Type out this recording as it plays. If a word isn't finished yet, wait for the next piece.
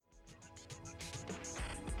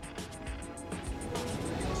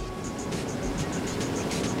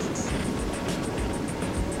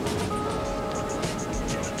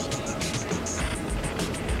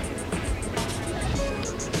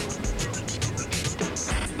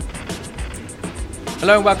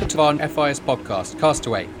Hello and welcome to our FIS podcast,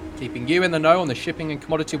 Castaway, keeping you in the know on the shipping and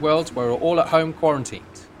commodity world where we're all at home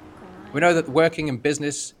quarantined. We know that working in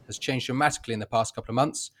business has changed dramatically in the past couple of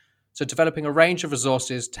months, so developing a range of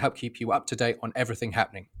resources to help keep you up to date on everything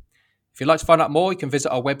happening. If you'd like to find out more, you can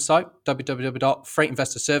visit our website,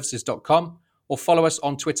 www.freightinvestorservices.com, or follow us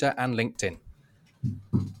on Twitter and LinkedIn.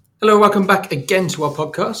 Hello, welcome back again to our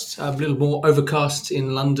podcast. A little more overcast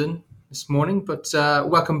in London this morning, but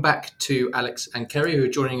welcome back to Alex and Kerry, who are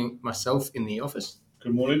joining myself in the office.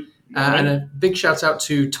 Good morning. And a big shout out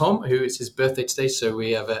to Tom, who it's his birthday today, so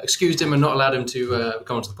we have excused him and not allowed him to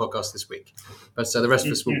come onto the podcast this week. But the rest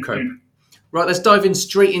of us will cope. Right, let's dive in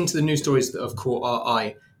straight into the news stories that have caught our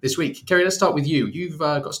eye this week. Kerry, let's start with you. You've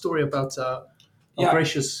got a story about our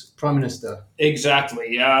gracious Prime Minister.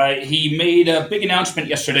 Exactly. He made a big announcement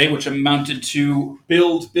yesterday, which amounted to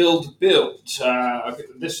build, build, build.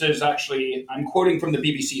 This is actually, I'm quoting from the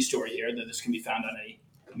BBC story here, that this can be found on a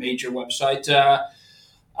major website.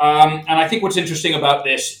 And I think what's interesting about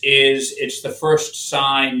this is it's the first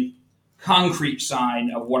concrete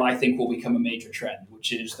sign of what I think will become a major trend,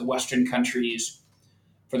 which is the Western countries,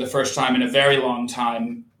 for the first time in a very long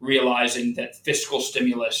time, realizing that fiscal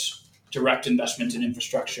stimulus, direct investment in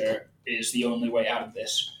infrastructure is the only way out of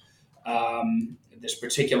this. This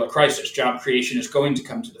particular crisis. Job creation is going to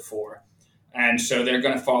come to the fore. And so they're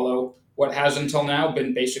going to follow what has until now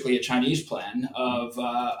been basically a Chinese plan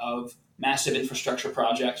of massive infrastructure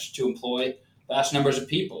projects to employ vast numbers of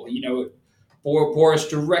people. You know, Boris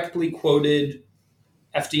directly quoted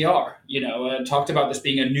FDR, talked about this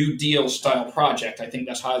being a New Deal style project. I think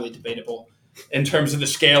that's highly debatable in terms of the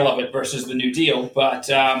scale of it versus the New Deal. But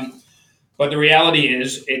the reality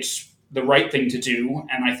is it's the right thing to do,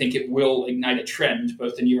 and I think it will ignite a trend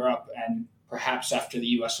both in Europe and perhaps after the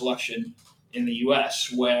U.S. election in the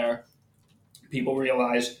U.S., where people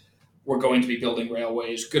realize we're going to be building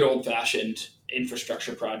railways, good old-fashioned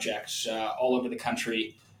infrastructure projects all over the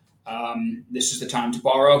country. This is the time to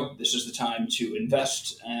borrow, this is the time to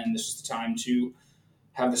invest, and this is the time to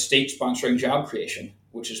have the state sponsoring job creation,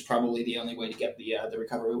 which is probably the only way to get the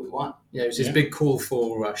recovery we want. Yeah, it was his big call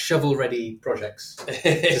for shovel-ready projects.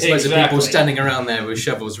 There's loads Exactly. of people standing around there with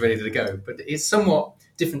shovels ready to go. But it's somewhat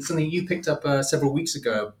different. Something you picked up several weeks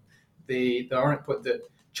ago, the argument put that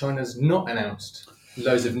China's not announced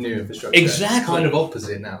loads of new infrastructure. Exactly. It's kind of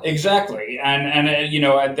opposite now. Exactly. And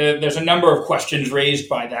there's a number of questions raised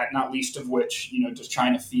by that, not least of which, does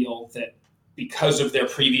China feel that because of their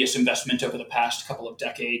previous investment over the past couple of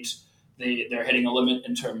decades, they're hitting a limit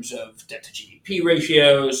in terms of debt to GDP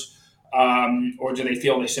ratios, or do they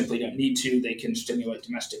feel they simply don't need to? They can stimulate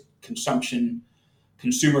domestic consumption,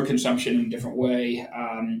 consumer consumption in a different way.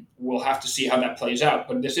 We'll have to see how that plays out.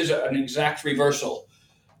 But this is an exact reversal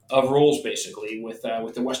of roles, basically, with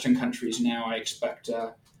the Western countries now. I expect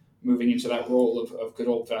moving into that role of good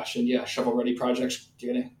old-fashioned, shovel-ready projects.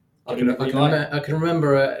 I can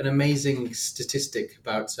remember an amazing statistic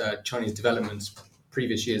about Chinese developments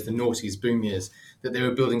previous years, the noughties, boom years, that they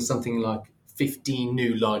were building something like 15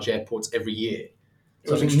 new large airports every year.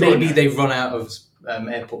 So I think maybe they've run out of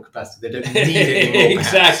airport capacity. They don't need it anymore.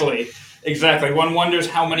 Exactly. One wonders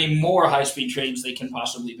how many more high-speed trains they can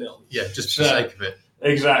possibly build. Yeah, just for the sake of it.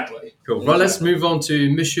 Exactly. Cool. Well, let's move on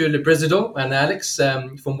to Monsieur le Président and Alex.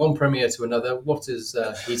 From one premier to another, what is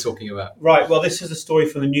he talking about? Right. Well, this is a story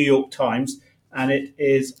from the New York Times, and it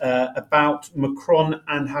is about Macron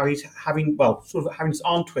and how he's having his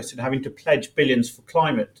arm twisted and having to pledge billions for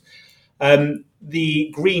climate.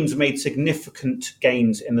 The Greens made significant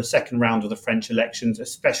gains in the second round of the French elections,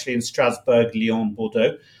 especially in Strasbourg, Lyon,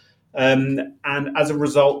 Bordeaux. And as a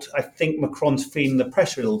result, I think Macron's feeling the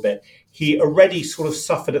pressure a little bit. He already sort of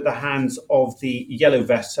suffered at the hands of the Yellow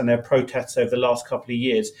Vests and their protests over the last couple of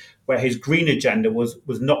years, where his green agenda was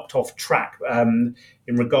knocked off track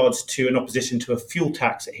in regards to an opposition to a fuel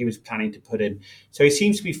tax that he was planning to put in. So he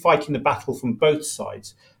seems to be fighting the battle from both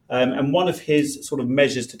sides. And one of his sort of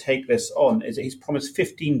measures to take this on is that he's promised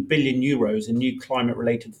 15 billion euros in new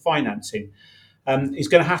climate-related financing. He's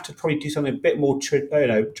going to have to probably do something a bit more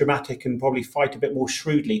dramatic and probably fight a bit more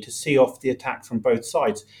shrewdly to see off the attack from both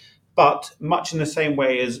sides. But much in the same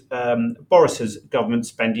way as Boris's government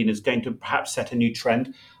spending is going to perhaps set a new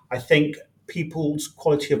trend, I think people's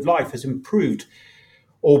quality of life has improved,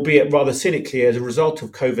 albeit rather cynically, as a result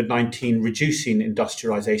of COVID-19 reducing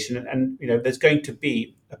industrialization. And there's going to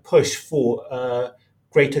be a push for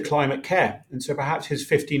greater climate care. And so perhaps his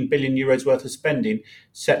 15 billion euros worth of spending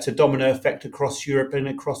sets a domino effect across Europe and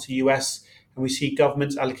across the US. And we see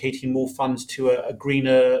governments allocating more funds to a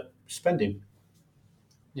greener spending.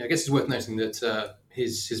 Yeah, I guess it's worth noting that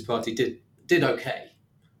his party did okay.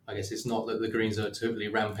 I guess it's not that the Greens are totally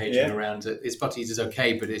rampaging around. His party is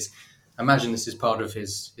okay, but imagine this is part of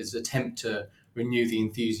his attempt to renew the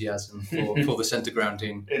enthusiasm for the centre ground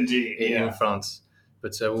in France.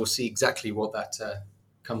 But we'll see exactly what that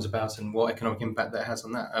comes about and what economic impact that has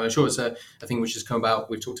on that. I'm sure it's a thing which has come about.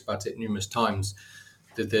 We've talked about it numerous times.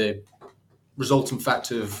 The resultant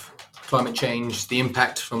fact of climate change, the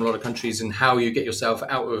impact from a lot of countries, and how you get yourself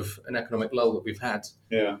out of an economic lull that we've had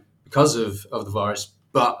because of the virus,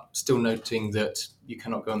 but still noting that you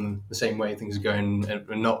cannot go on the same way things are going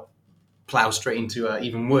and not plough straight into an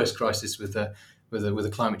even worse crisis with a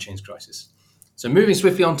climate change crisis. So moving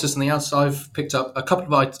swiftly on to something else, I've picked up a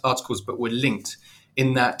couple of articles, but we're linked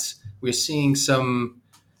in that we're seeing some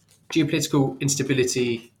geopolitical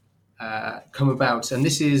instability come about. And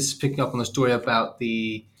this is picking up on the story about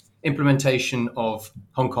the implementation of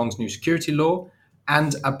Hong Kong's new security law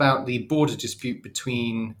and about the border dispute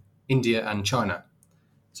between India and China.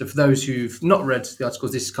 So for those who've not read the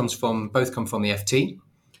articles, both come from the FT.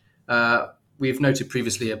 We've noted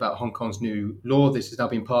previously about Hong Kong's new law. This has now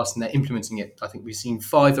been passed and they're implementing it. I think we've seen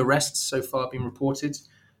 5 arrests so far being reported.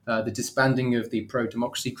 The disbanding of the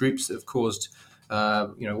pro-democracy groups that have caused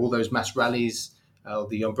all those mass rallies,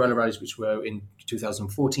 the umbrella rallies which were in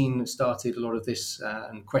 2014 started a lot of this,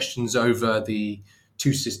 and questions over the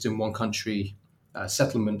two-system, one-country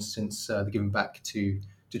settlement since the giving back to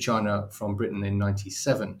China from Britain in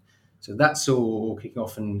 1997. So that's all kicking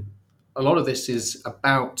off, and a lot of this is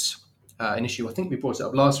about an issue. I think we brought it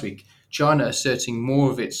up last week. China asserting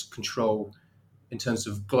more of its control in terms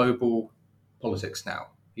of global politics now.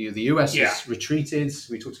 The US has retreated.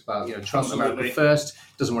 We talked about Trump, America first,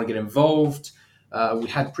 doesn't want to get involved. We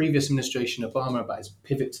had previous administration Obama about his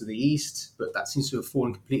pivot to the east, but that seems to have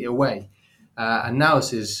fallen completely away. And now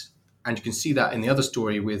this is, and you can see that in the other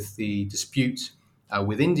story with the dispute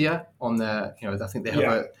with India on their, I think they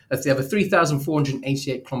have a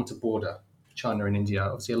 3,488 kilometer border, China and India.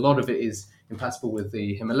 Obviously, a lot of it is impassable with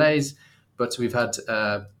the Himalayas, but we've had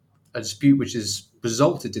a dispute which has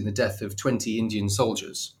resulted in the death of 20 Indian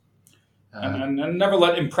soldiers. And never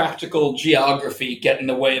let impractical geography get in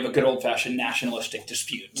the way of a good old-fashioned nationalistic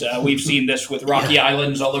dispute. We've seen this with rocky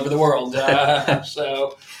islands all over the world.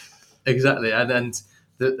 So exactly, and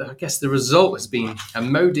I guess the result has been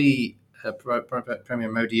Modi.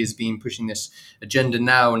 Premier Modi has been pushing this agenda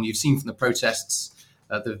now, and you've seen from the protests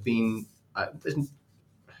that have been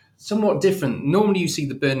somewhat different. Normally, you see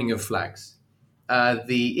the burning of flags.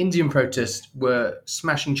 The Indian protests were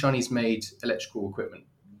smashing Chinese-made electrical equipment.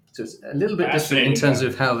 So it's a little bit different in terms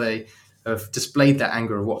of how they have displayed that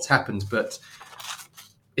anger of what's happened. But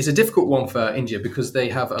it's a difficult one for India because they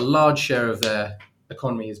have a large share of their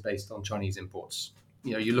economy is based on Chinese imports.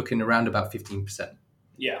 You're looking around about 15%.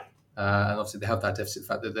 Yeah. And obviously they have that deficit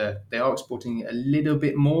fact that they are exporting a little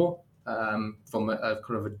bit more from a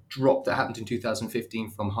kind of a drop that happened in 2015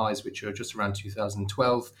 from highs which are just around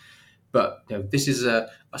 2012. But this is a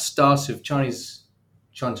start of Chinese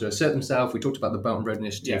trying to assert themselves. We talked about the Belt and Road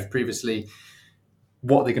Initiative previously.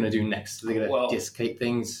 What are they going to do next? Are they going to escape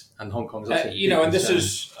things? And Hong Kong's also and this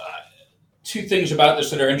is two things about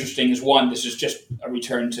this that are interesting. Is one, this is just a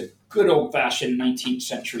return to good old-fashioned 19th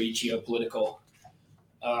century geopolitical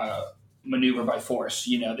maneuver by force.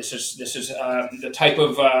 This is the type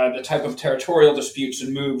of territorial disputes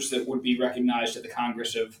and moves that would be recognized at the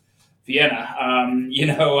Congress of Vienna.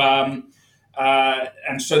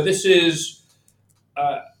 And so this is.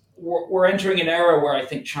 We're entering an era where I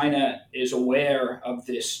think China is aware of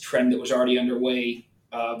this trend that was already underway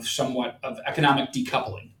of somewhat of economic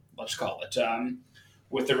decoupling, let's call it,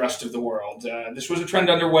 with the rest of the world. This was a trend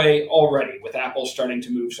underway already, with Apple starting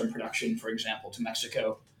to move some production, for example, to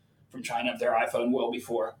Mexico from China of their iPhone well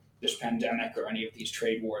before this pandemic or any of these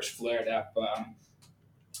trade wars flared up,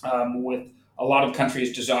 with a lot of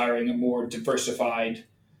countries desiring a more diversified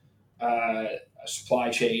supply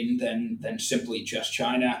chain than simply just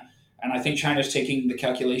China. And I think China's taking the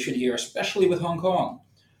calculation here, especially with Hong Kong,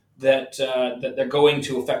 that they're going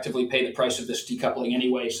to effectively pay the price of this decoupling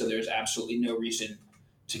anyway, so there's absolutely no reason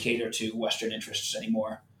to cater to Western interests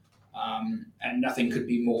anymore. And nothing could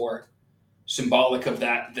be more symbolic of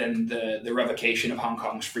that than the revocation of Hong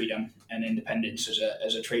Kong's freedom and independence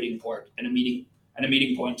as a trading port and a meeting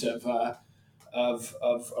point of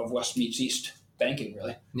West meets East banking,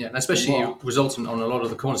 really. Yeah, and especially resultant on a lot of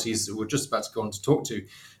the commodities that we're just about to go on to talk to,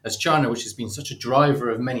 as China, which has been such a driver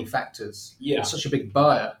of many factors, such a big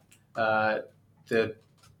buyer, as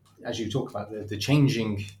you talk about, the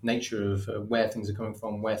changing nature of where things are coming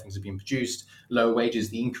from, where things are being produced, lower wages,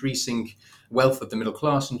 the increasing wealth of the middle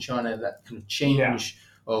class in China, that kind of change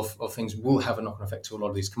of things will have a knock-on effect to a lot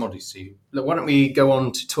of these commodities. So look, why don't we go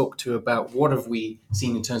on to talk to about what have we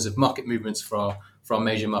seen in terms of market movements for our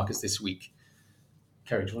major markets this week.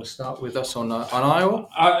 Kerry, do you want to start with us on iron ore?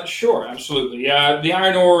 Sure, absolutely. The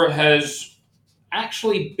iron ore has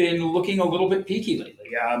actually been looking a little bit peaky lately.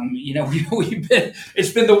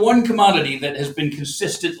 It's been the one commodity that has been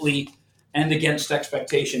consistently and against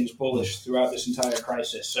expectations bullish throughout this entire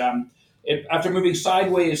crisis. After moving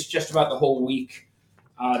sideways just about the whole week,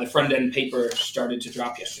 the front-end paper started to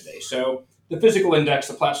drop yesterday. So the physical index,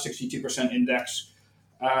 the Platts 62% index,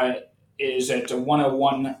 is at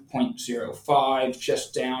 101.05,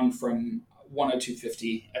 just down from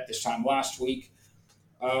 102.50 at this time last week.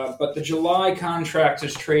 But the July contract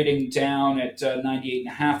is trading down at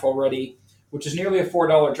 98.5 already, which is nearly a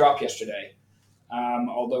 $4 drop yesterday.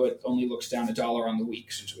 Although it only looks down $1 on the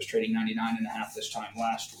week since it was trading 99.5 this time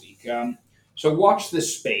last week. So watch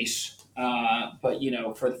this space. But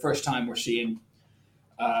for the first time, we're seeing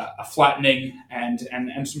a flattening and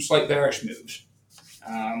some slight bearish moves,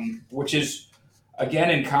 which is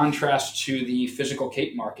again in contrast to the physical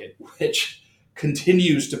Cape market, which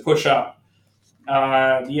continues to push up.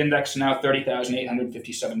 The index now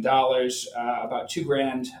 $30,857, about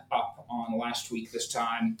 $2,000 up on last week this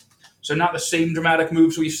time. So not the same dramatic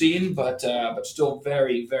moves we've seen, but still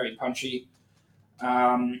very, very punchy.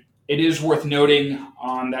 It is worth noting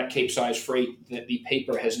on that Cape-size freight that the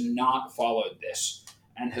paper has not followed this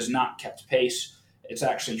and has not kept pace. It's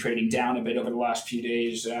actually trading down a bit over the last few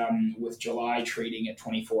days, with July trading at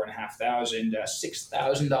 $24,500, a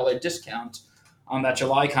 $6,000 discount on that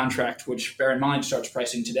July contract, which, bear in mind, starts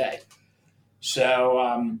pricing today.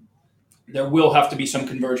 So there will have to be some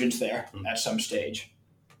convergence there at some stage.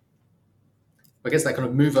 I guess that kind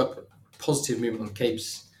of positive movement on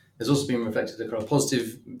Capes has also been reflected in a kind of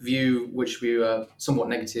positive view, which we were somewhat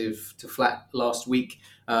negative to flat last week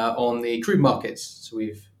on the crude markets. So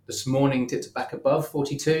we've this morning tipped back above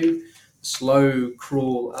 42, slow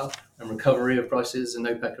crawl up and recovery of prices, and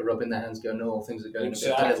OPEC are rubbing their hands going, no, things are going a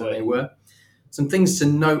bit better than they were. Some things to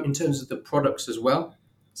note in terms of the products as well.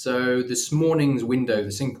 So this morning's window, the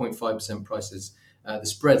 0.5% prices, the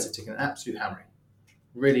spreads have taken an absolute hammering.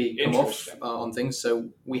 Really come off on things. So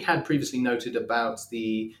we had previously noted about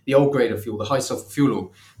the old grade of fuel, the high sulfur fuel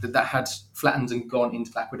oil, that had flattened and gone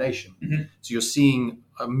into backwardation. Mm-hmm. So you're seeing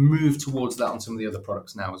a move towards that on some of the other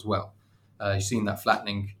products now as well. You're seeing that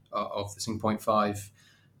flattening of the 0.5.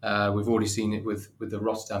 We've already seen it with the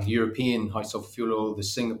Rotterdam European high sulfur fuel oil, the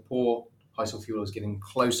Singapore high sulfur fuel oil is getting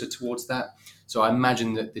closer towards that. So I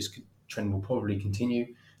imagine that this trend will probably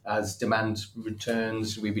continue as demand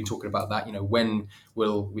returns. We've been talking about that, when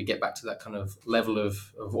will we get back to that kind of level of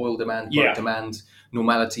oil demand, product demand,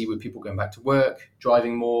 normality with people going back to work,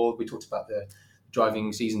 driving more. We talked about the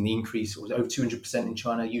driving season, the increase was over 200% in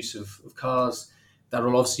China, use of cars. That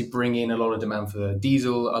will obviously bring in a lot of demand for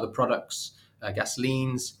diesel, other products,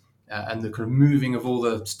 gasolines, and the kind of moving of all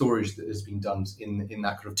the storage that has been done in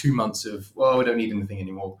that kind of 2 months of, we don't need anything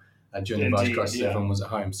anymore. During the virus crisis, everyone was at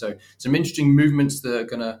home. So some interesting movements that are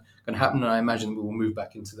going to happen, and I imagine we will move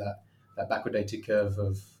back into that backwardated curve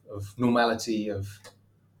of normality of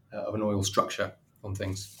an oil structure on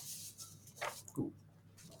things. Cool.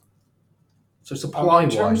 So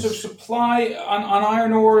supply-wise, in terms of supply on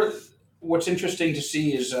iron ore, what's interesting to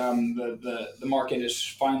see is the market is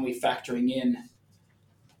finally factoring in.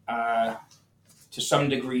 To some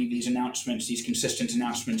degree, these consistent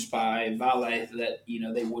announcements by Vale that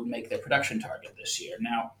they would make their production target this year.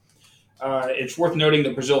 Now, it's worth noting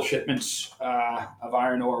that Brazil shipments of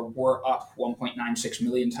iron ore were up 1.96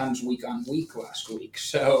 million tons week on week last week.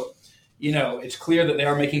 So, it's clear that they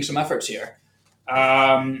are making some efforts here.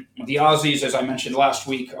 The Aussies, as I mentioned last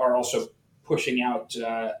week, are also pushing out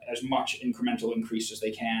as much incremental increase as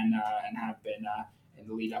they can and have been in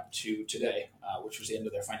the lead up to today, which was the end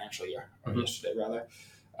of their financial year, or yesterday rather.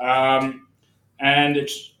 And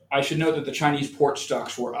I should note that the Chinese port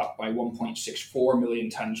stocks were up by 1.64 million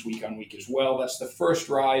tons week on week as well. That's the first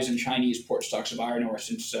rise in Chinese port stocks of iron ore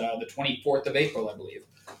since the 24th of April, I believe.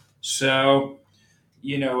 So,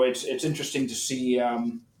 it's interesting to see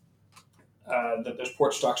that those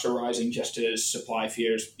port stocks are rising just as supply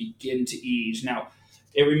fears begin to ease. Now,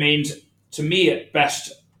 it remains, to me at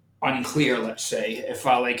best, unclear, let's say, if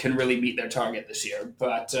Vale can really meet their target this year.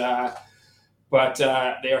 But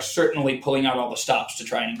they are certainly pulling out all the stops to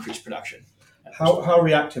try and increase production. How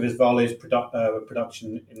reactive is Vale's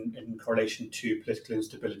production in correlation to political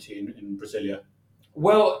instability in Brasilia?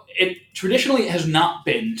 Well, it traditionally has not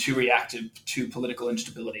been too reactive to political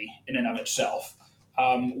instability in and of itself.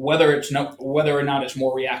 whether or not it's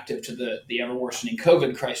more reactive to the ever worsening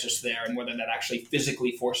COVID crisis there, and whether that actually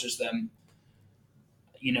physically forces them,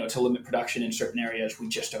 to limit production in certain areas, we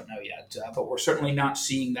just don't know yet. But we're certainly not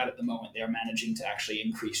seeing that at the moment. They are managing to actually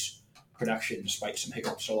increase production despite some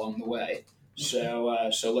hiccups along the way.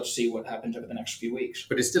 So let's see what happens over the next few weeks.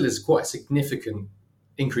 But it still is quite a significant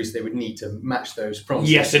increase they would need to match those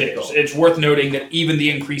promises. Yes, it is. It's worth noting that even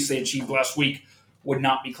the increase they achieved last week would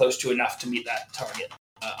not be close to enough to meet that target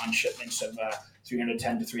on shipments of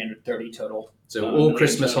 310 to 330 total. So all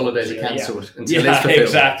Christmas holidays are cancelled until it's fulfilled.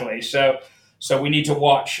 Exactly. So we need to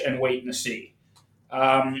watch and wait and see.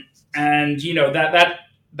 And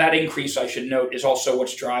that increase, I should note, is also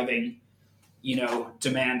what's driving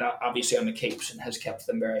demand obviously on the Capes and has kept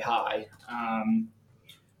them very high.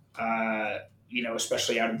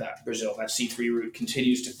 Especially out of that Brazil, that C3 route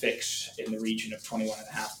continues to fix in the region of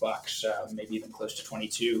 $21.50, maybe even close to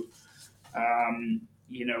 22.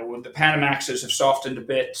 The Panamaxes have softened a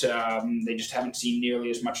bit. They just haven't seen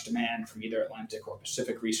nearly as much demand from either Atlantic or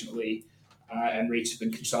Pacific recently, and rates have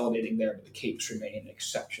been consolidating there, but the Capes remain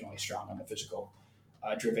exceptionally strong on the physical,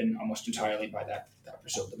 driven almost entirely by that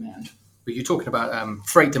Brazil demand. But you're talking about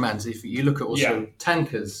freight demands. If you look at also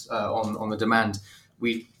tankers on the demand,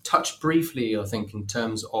 we touched briefly, I think, in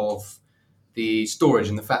terms of the storage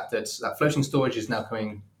and the fact that floating storage is now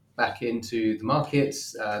coming back into the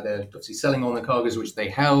markets. They're obviously selling on the cargoes which they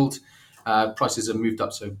held. Prices have moved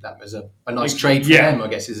up, so that was a nice trade for them, I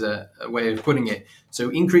guess, is a way of putting it. So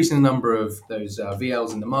increasing the number of those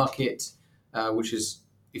VLs in the market, which is,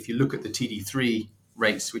 if you look at the TD3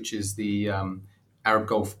 rates, which is the Arab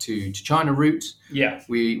Gulf to China route,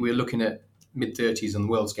 we're looking at mid-30s on the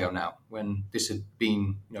world scale now, when this had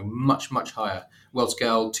been much, much higher. World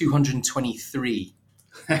scale 223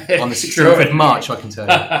 on the 16th of March, I can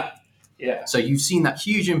tell you. So you've seen that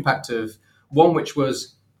huge impact of one, which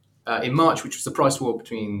was in March, which was the price war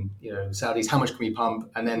between Saudis, how much can we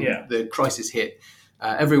pump? And then the crisis hit.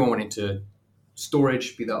 Everyone went into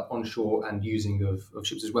storage, be that onshore and using of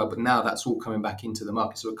ships as well. But now that's all coming back into the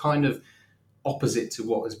market. So we're kind of opposite to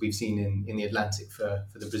what we've seen in the Atlantic for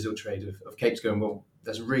the Brazil trade of Capes going, well,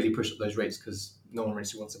 that's really pushed up those rates because no one really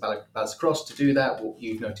wants to balance across to do that, what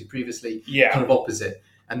you've noted previously, kind of opposite.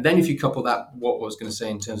 And then if you couple that, what I was going to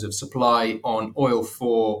say in terms of supply on oil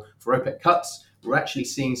for OPEC cuts, we're actually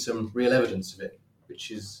seeing some real evidence of it,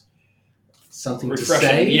 which is something refreshing.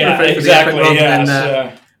 To say. Yeah, exactly. Rather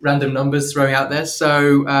than random numbers throwing out there.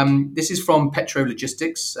 So this is from Petro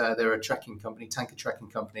Logistics. They're a tanker tracking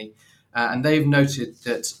company. And they've noted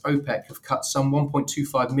that OPEC have cut some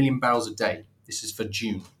 1.25 million barrels a day. This is for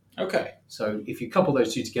June. Okay. So if you couple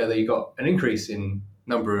those two together, you've got an increase in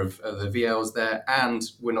number of the VLs there, and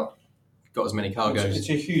we're not got as many cargoes. It's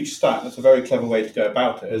a huge stat. That's a very clever way to go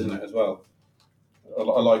about it, isn't it, as well? I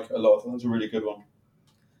like it a lot. That's a really good one.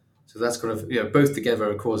 So that's kind of, both together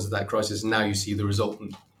are causes of that crisis, and now you see the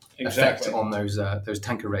resultant effect on those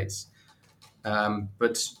tanker rates.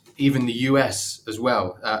 But even the US as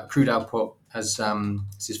well, crude output has,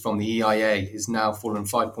 this is from the EIA, is now fallen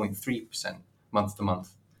 5.3% month to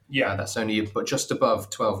month. That's only but just above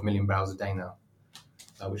 12 million barrels a day now,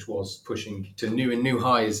 which was pushing to new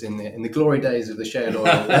highs in the glory days of the shale oil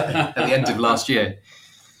at the end of last year.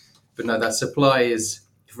 But no, that supply is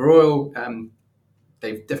for oil.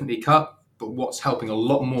 They've definitely cut, but what's helping a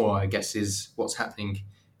lot more, I guess, is what's happening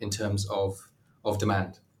in terms of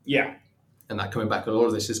demand. Yeah. And that coming back, a lot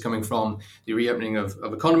of this is coming from the reopening of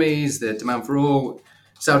economies, the demand for oil.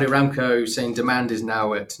 Saudi Aramco saying demand is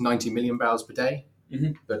now at 90 million barrels per day.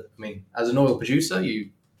 Mm-hmm. But, I mean, as an oil producer, you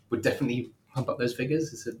would definitely pump up those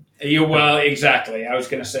figures. Well, exactly. I was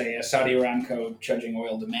going to say Saudi Aramco judging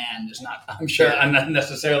oil demand is not, I'm sure, not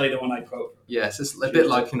necessarily the one I quote. Yes, it's a bit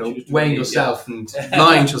like weighing yourself and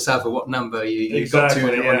lying to yourself at what number you got to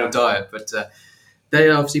on your diet. But they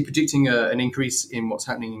are obviously predicting an increase in what's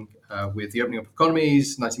happening with the opening up of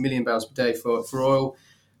economies, 90 million barrels per day for oil.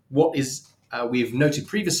 What is we've noted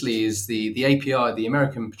previously is the API, the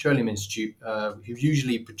American Petroleum Institute, who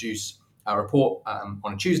usually produce a report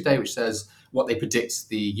on a Tuesday, which says what they predict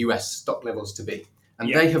the US stock levels to be.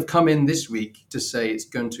 And they have come in this week to say it's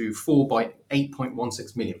going to fall by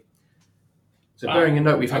 8.16 million. So bearing in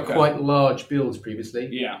note, we've had quite large builds previously.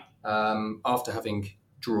 Yeah. After having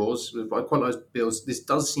draws, quite large builds, this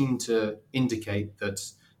does seem to indicate that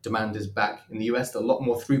demand is back in the US. There's a lot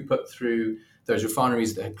more throughput through those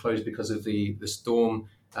refineries that had closed because of the storm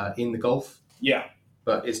in the Gulf. Yeah.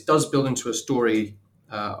 But it does build into a story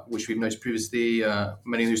which we've noticed previously.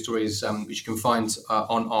 Many of those stories which you can find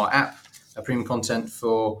on our app, premium content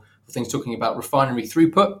for things talking about refinery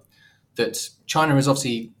throughput, that China has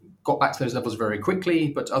obviously got back to those levels very quickly,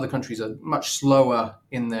 but other countries are much slower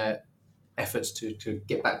in their efforts to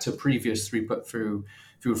get back to previous throughput through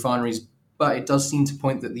refineries. But it does seem to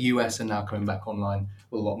point that the US are now coming back online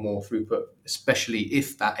with a lot more throughput, especially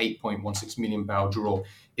if that 8.16 million barrel draw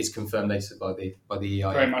is confirmed later by the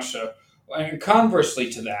EIA. Very much so. And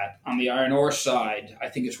conversely to that, on the iron ore side, I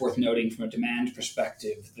think it's worth noting from a demand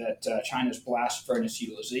perspective that China's blast furnace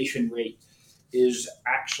utilization rate is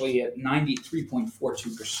actually at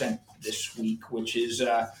 93.42% this week, which is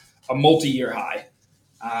a multi-year high.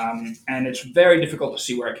 And it's very difficult to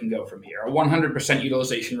see where it can go from here. A 100%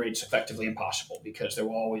 utilization rate is effectively impossible because there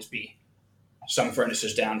will always be some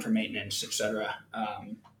furnaces down for maintenance, etc.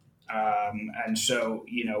 And so,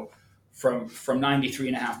 from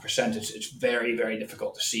 93.5%, it's very, very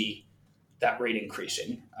difficult to see that rate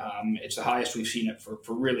increasing. It's the highest we've seen it for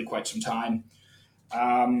really quite some time.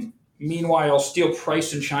 Meanwhile, steel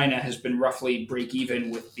price in China has been roughly break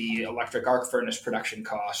even with the electric arc furnace production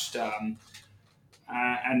cost.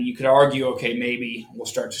 And you could argue, okay, maybe we'll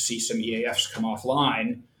start to see some EAFs come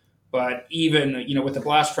offline. But even, with the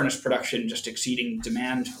blast furnace production just exceeding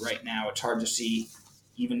demand right now, it's hard to see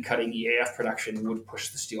even cutting EAF production would push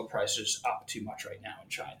the steel prices up too much right now in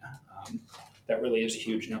China. That really is a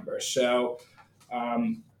huge number. So,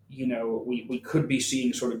 we could be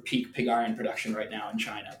seeing sort of peak pig iron production right now in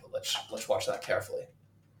China, but let's watch that carefully.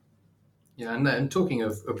 Yeah, and talking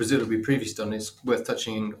of Brazil, that we previously done, it's worth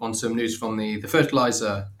touching on some news from the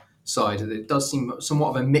fertilizer side. It does seem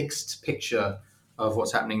somewhat of a mixed picture of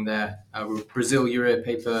what's happening there. Brazil urea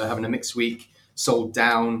paper having a mixed week, sold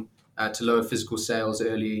down to lower physical sales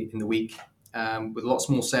early in the week, with lots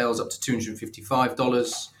more sales up to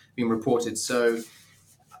 $255 being reported. So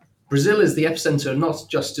Brazil is the epicenter not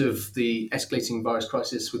just of the escalating virus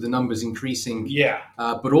crisis with the numbers increasing,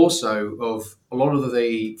 but also of a lot of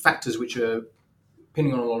the factors which are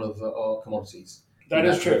pinning on a lot of our commodities. That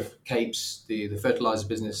is true. Capes, the fertilizer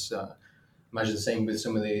business, imagine the same with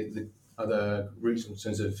some of the other routes in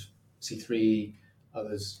terms of C3,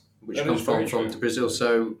 others which come from to Brazil.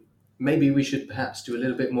 So maybe we should perhaps do a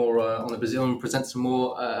little bit more on the Brazil and present some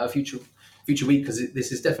more future week, because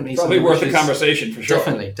this is definitely probably worth a conversation for sure.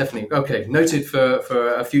 Definitely. Okay, noted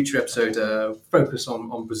for a future episode. Focus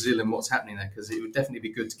on Brazil and what's happening there, because it would definitely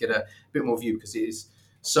be good to get a bit more view, because it is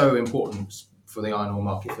so important for the iron ore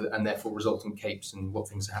market and therefore resultant capes and what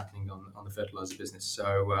things are happening on the fertilizer business.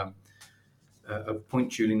 So a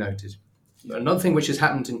point duly noted. Another thing which has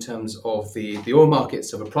happened in terms of the oil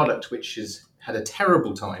markets of a product which has had a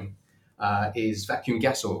terrible time is vacuum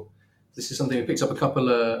gas oil. This is something we picked up a couple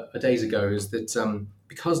of days ago, is that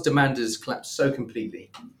because demand has collapsed so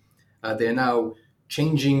completely, they are now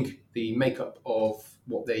changing the makeup of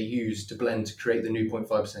what they use to blend to create the new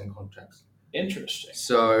 0.5% contracts. Interesting.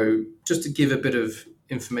 So just to give a bit of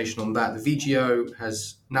information on that, the VGO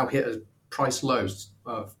has now hit a price low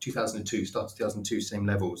of 2002, started 2002, same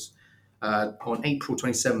levels. On April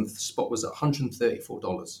 27th, spot was at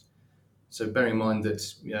 $134. So bearing in mind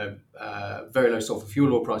that very low sulfur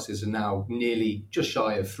fuel oil prices are now nearly just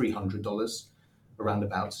shy of $300 around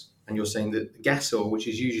about, and you're saying that the gas oil, which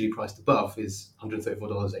is usually priced above, is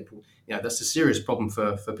 $134 April. That's a serious problem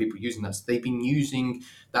for people using that. So they've been using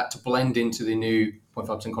that to blend into the new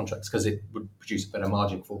 0.5% contracts because it would produce a better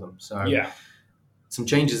margin for them. So some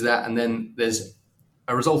changes to that, and then there's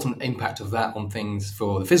a resultant impact of that on things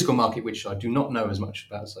for the physical market, which I do not know as much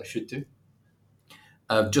about as I should do.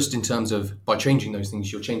 Just in terms of, by changing those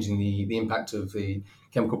things, you're changing the impact of the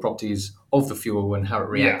chemical properties of the fuel and how it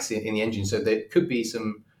reacts in the engine. So there could be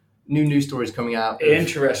some new news stories coming out.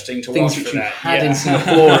 Interesting to things watch which for you that. had in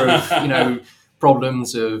Singapore of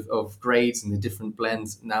problems of grades and the different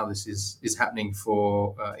blends. Now this is happening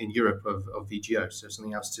for in Europe of VGO. So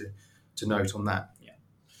something else to note on that.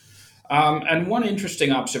 And one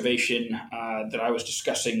interesting observation that I was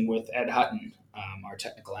discussing with Ed Hutton, our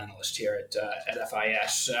technical analyst here at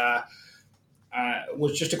FIS,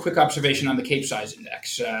 was just a quick observation on the Cape Size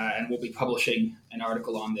Index. And we'll be publishing an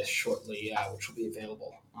article on this shortly, which will be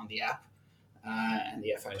available on the app and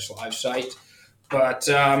the FIS Live site. But,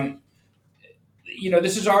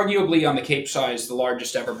 this is arguably on the Cape Size the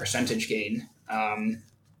largest ever percentage gain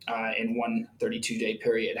in one 32-day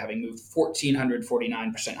period, having moved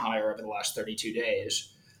 1,449% higher over the last 32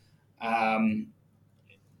 days.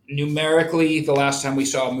 Numerically, the last time we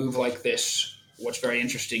saw a move like this, what's very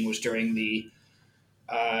interesting was during the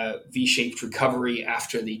V-shaped recovery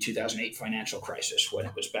after the 2008 financial crisis, when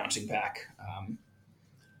it was bouncing back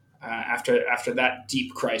after that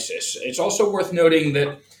deep crisis. It's also worth noting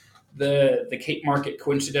that the Cape market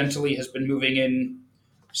coincidentally has been moving in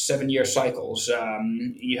 7-year cycles.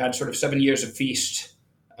 You had sort of 7 years of feast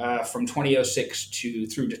from 2006 through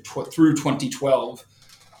 2012,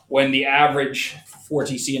 when the average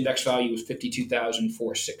 4TC index value was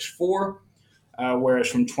 52,464. Whereas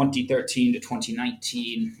from 2013 to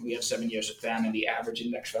 2019, we had 7 years of ban, and the average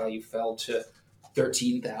index value fell to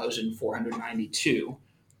 13,492.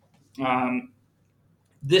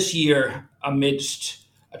 This year, amidst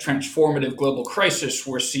a transformative global crisis,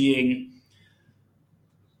 we're seeing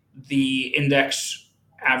the index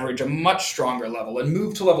average a much stronger level and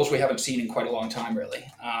move to levels we haven't seen in quite a long time, really.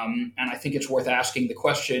 And I think it's worth asking the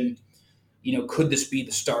question, could this be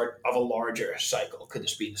the start of a larger cycle? Could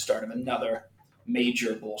this be the start of another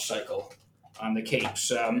major bull cycle on the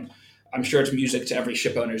Capes? I'm sure it's music to every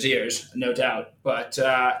ship owner's ears, no doubt. But,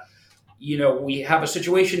 we have a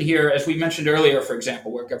situation here, as we mentioned earlier, for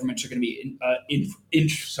example, where governments are going to be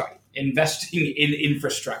investing in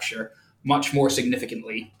infrastructure much more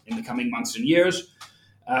significantly in the coming months and years.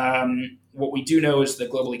 What we do know is the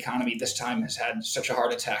global economy this time has had such a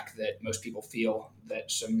heart attack that most people feel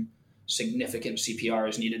that some significant CPR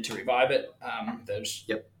is needed to revive it. Those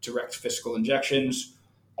direct fiscal injections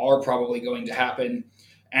are probably going to happen.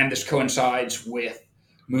 And this coincides with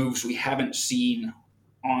moves we haven't seen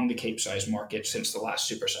on the Capesize market since the last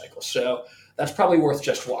super cycle. So that's probably worth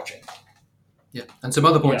just watching. Yeah, and some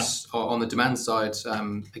other points on the demand side.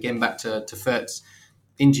 Again, back to ferts.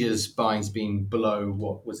 India's buying's been below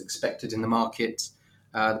what was expected in the market.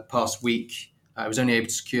 The past week, it was only able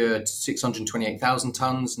to secure 628,000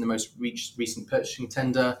 tonnes in the most recent purchasing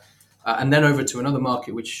tender. And then over to another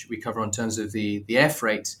market, which we cover in terms of the air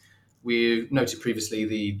freight. We noted previously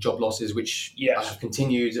the job losses, which have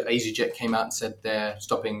continued. EasyJet came out and said they're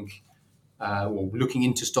stopping, or looking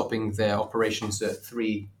into stopping their operations at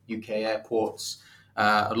 3 UK airports.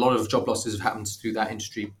 A lot of job losses have happened through that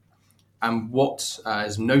industry. And what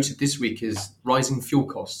is noted this week is rising fuel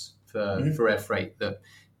costs for air freight. That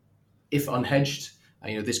if unhedged,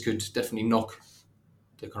 this could definitely knock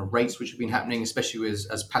the kind of rates which have been happening, especially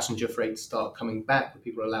as passenger freight start coming back, where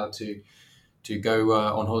people are allowed to go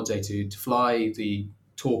on holiday to fly. The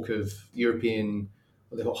talk of European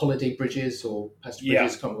holiday bridges or passenger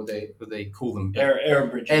bridges, I can't remember what they call them. Air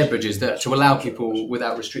bridges. Air bridges that to allow people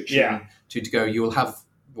without restriction to go. You'll have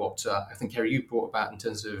what I think, Kerry, you brought about in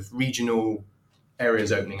terms of regional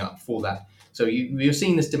areas opening up for that. So you're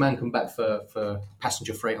seeing this demand come back for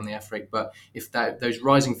passenger freight on the air freight. But if those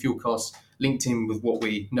rising fuel costs linked in with what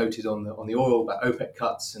we noted on the oil about OPEC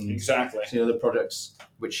cuts and other products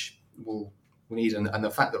which will need, and the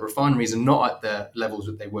fact that refineries are not at the levels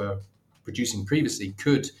that they were producing previously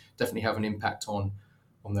could definitely have an impact on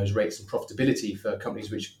those rates and profitability for companies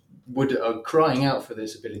which are crying out for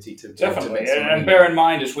this ability to definitely. To make some and bear in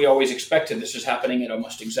mind, as we always expected, this is happening at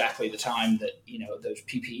almost exactly the time that those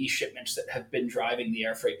PPE shipments that have been driving the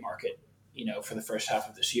air freight market, for the first half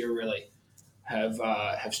of this year, really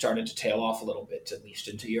have started to tail off a little bit, at least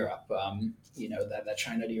into Europe. That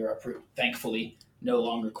China to Europe route, thankfully, no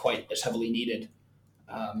longer quite as heavily needed,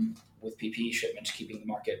 with PPE shipments keeping the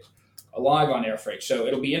market alive on air freight. So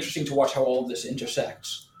it'll be interesting to watch how all of this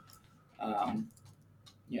intersects.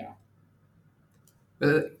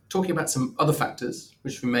 Talking about some other factors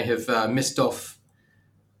which we may have missed off,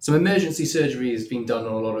 some emergency surgery has been done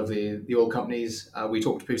on a lot of the oil companies. We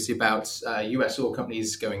talked previously about US oil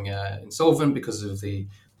companies going insolvent because of the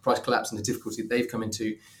price collapse and the difficulty they've come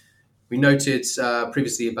into. We noted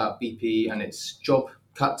previously about BP and its job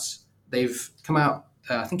cuts. They've come out,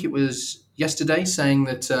 I think it was yesterday, saying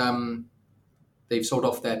that they've sold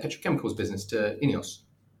off their petrochemicals business to INEOS.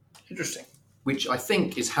 Interesting. Which I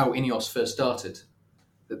think is how INEOS first started.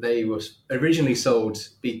 That they were originally sold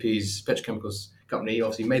BP's petrochemicals company,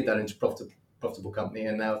 obviously made that into profitable company,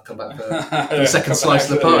 and now come back for the second slice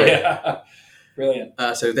of the pie. Yeah. Brilliant.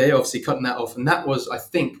 So they're obviously cutting that off, and that was, I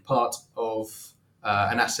think, part of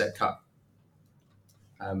an asset cut,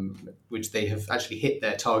 which they have actually hit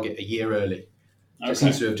their target a year early. So it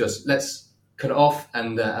seems to have just, let's cut it off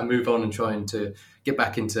and move on and trying to get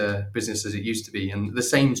back into business as it used to be. And the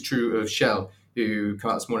same is true of Shell, who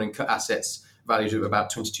come out this morning, cut assets valued at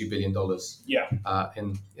about $22 billion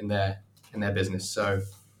in their business.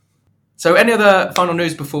 So any other final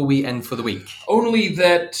news before we end for the week? Only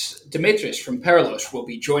that Dimitris from Perilos will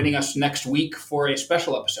be joining us next week for a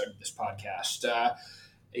special episode of this podcast.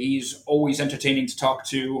 He's always entertaining to talk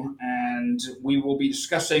to, and we will be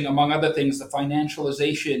discussing, among other things, the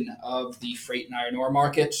financialization of the freight and iron ore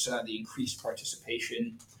markets, the increased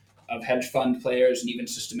participation of hedge fund players and even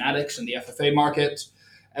systematics in the FFA market,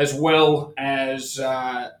 as well as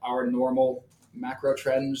our normal macro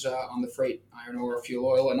trends on the freight, iron ore, fuel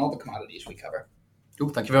oil, and all the commodities we cover. Cool.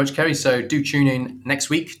 Thank you very much, Kerry. So do tune in next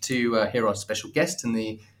week to hear our special guest and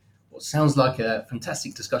the what sounds like a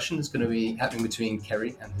fantastic discussion that's going to be happening between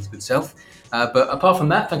Kerry and his good self. But apart from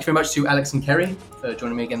that, thank you very much to Alex and Kerry for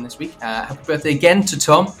joining me again this week. Happy birthday again to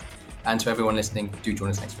Tom, and to everyone listening. Do join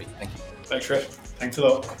us next week. Thank you. Thanks, Chris. Thanks a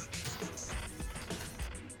lot.